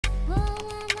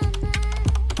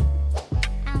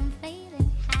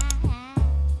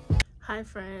Hi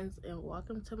friends, and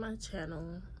welcome to my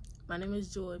channel. My name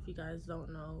is Jewel, if you guys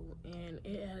don't know, and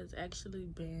it has actually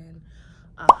been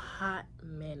a hot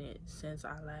minute since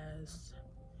I last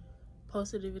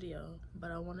posted a video, but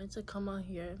I wanted to come on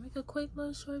here and make a quick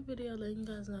little short video letting you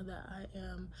guys know that I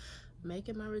am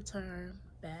making my return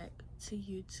back to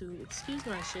YouTube. Excuse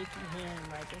my shaky hand,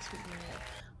 like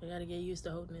I gotta get used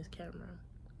to holding this camera,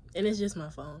 and it's just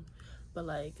my phone. But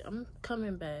like, I'm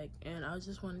coming back, and I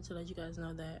just wanted to let you guys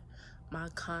know that my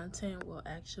content will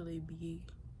actually be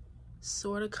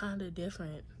sort of kind of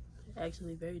different.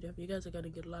 Actually very different. You guys are gonna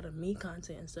get a lot of me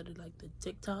content instead of like the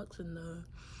TikToks and the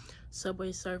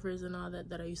Subway Surfers and all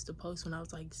that I used to post when I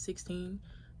was like 16.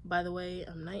 By the way,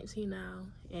 I'm 19 now,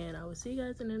 and I will see you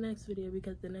guys in the next video,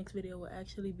 because the next video will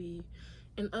actually be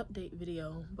an update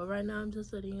video. But right now I'm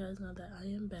just letting you guys know that I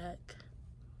am back.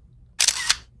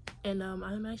 And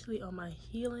I'm actually on my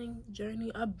healing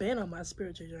journey. I've been on my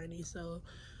spiritual journey, so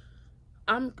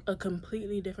I'm a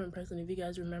completely different person. If you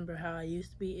guys remember how I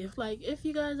used to be, if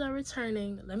you guys are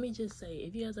returning, let me just say,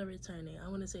 if you guys are returning, I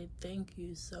want to say thank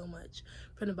you so much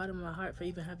from the bottom of my heart for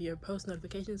even having your post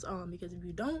notifications on, because if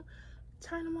you don't,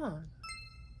 turn them on.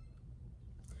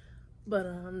 But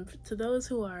to those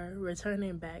who are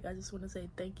returning back, I just want to say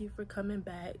thank you for coming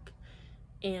back,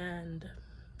 and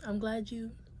I'm glad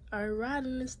you are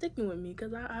riding and sticking with me,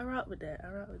 because I rock with that.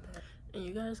 And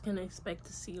you guys can expect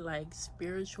to see like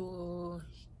spiritual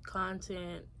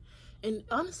content, and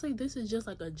honestly this is just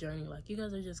like a journey. Like, you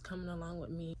guys are just coming along with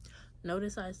me.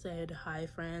 Notice I said hi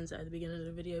friends at the beginning of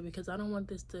the video, because I don't want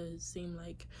this to seem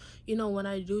like, you know, when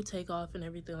I do take off and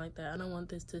everything like that, I don't want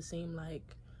this to seem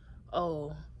like,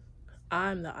 oh,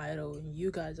 I'm the idol and you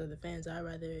guys are the fans. I'd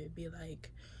rather it be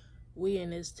like, we in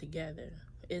this together.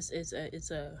 It's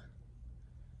a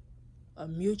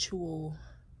mutual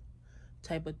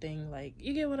type of thing. Like,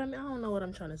 you get what I mean? I don't know what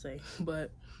I'm trying to say,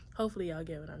 but hopefully y'all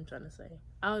get what I'm trying to say.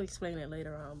 I'll explain it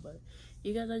later on, but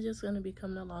you guys are just going to be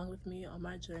coming along with me on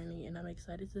my journey, and I'm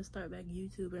excited to start back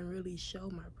YouTube and really show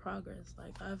my progress.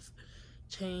 Like, I've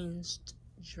changed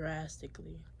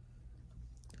drastically.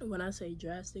 When I say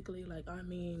drastically, like, I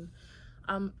mean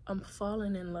I'm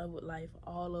falling in love with life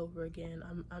all over again.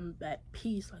 I'm at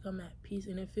peace. Like, I'm at peace,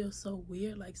 and it feels so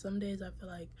weird. Like, some days I feel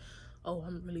like, oh,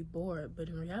 I'm really bored, but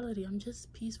in reality I'm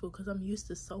just peaceful, because I'm used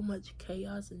to so much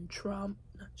chaos and trauma.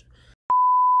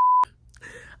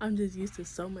 I'm just used to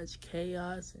so much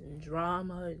chaos and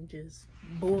drama and just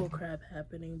bull crap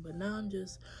happening. But now I'm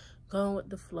just going with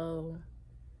the flow.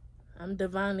 I'm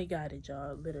divinely guided,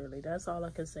 y'all. Literally, that's all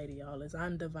I can say to y'all, is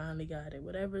I'm divinely guided.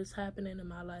 Whatever is happening in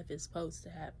my life is supposed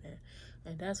to happen,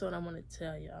 and that's what I want to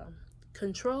tell y'all.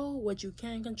 Control what you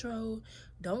can control.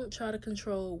 Don't try to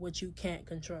control what you can't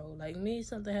control. Like me,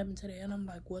 something happened today and I'm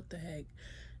like, what the heck?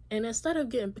 And instead of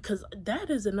getting, because that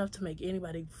is enough to make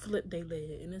anybody flip their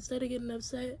lid, and instead of getting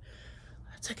upset,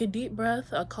 I took a deep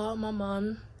breath. I called my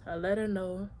mom, I let her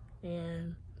know,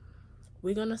 and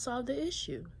we're gonna solve the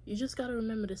issue. You just gotta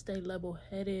remember to stay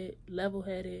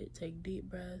level-headed, take deep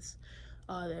breaths,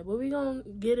 all that. But we're gonna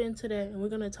get into that, and we're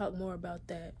gonna talk more about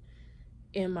that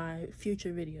in my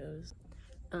future videos.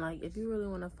 And like, if you really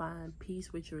want to find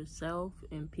peace with yourself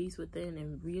and peace within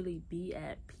and really be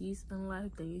at peace in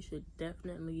life, then you should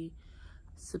definitely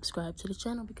subscribe to the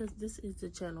channel, because this is the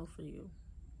channel for you.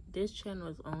 This channel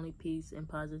is only peace and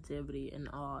positivity and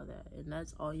all that, and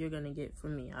that's all you're gonna get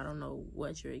from me. I don't know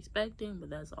what you're expecting, but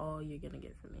that's all you're gonna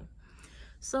get from me.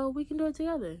 So we can do it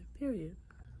together, period.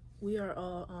 We are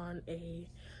all on a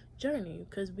journey,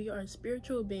 because we are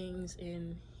spiritual beings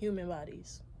in human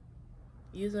bodies,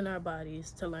 using our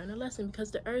bodies to learn a lesson,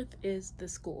 because the earth is the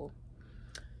school.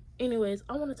 Anyways,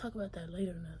 I want to talk about that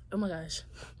later enough. Oh my gosh.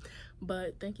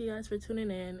 But thank you guys for tuning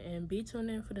in, and be tuned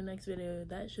in for the next video.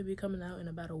 That should be coming out in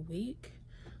about a week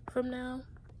from now.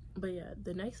 But yeah,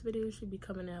 the next video should be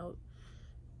coming out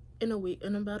in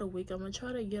about a week. I'm gonna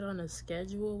try to get on a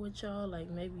schedule with y'all, like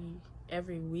maybe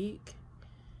every week,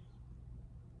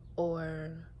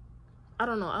 or I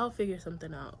don't know, I'll figure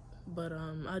something out. But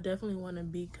I definitely want to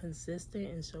be consistent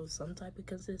and show some type of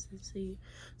consistency.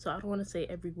 So I don't want to say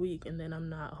every week and then I'm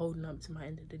not holding up to my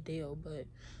end of the deal. But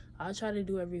I'll try to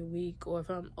do every week, or if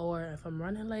I'm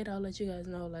running late, I'll let you guys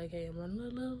know, like, hey, I'm running a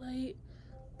little late,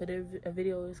 but if a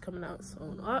video is coming out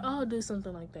soon, I'll do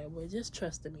something like that. But just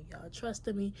trust in me, y'all. Trust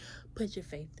in me. Put your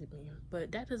faith in me.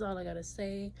 But that is all I gotta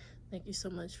say. Thank you so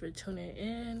much for tuning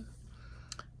in.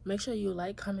 Make sure you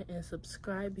like, comment, and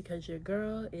subscribe, because your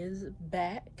girl is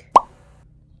back.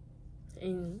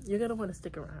 And you're gonna want to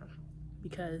stick around,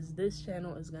 because this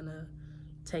channel is gonna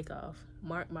take off.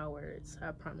 Mark my words.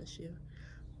 I promise you.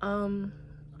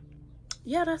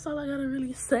 Yeah, that's all I gotta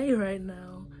really say right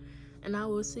now. And I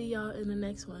will see y'all in the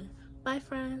next one. Bye,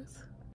 friends.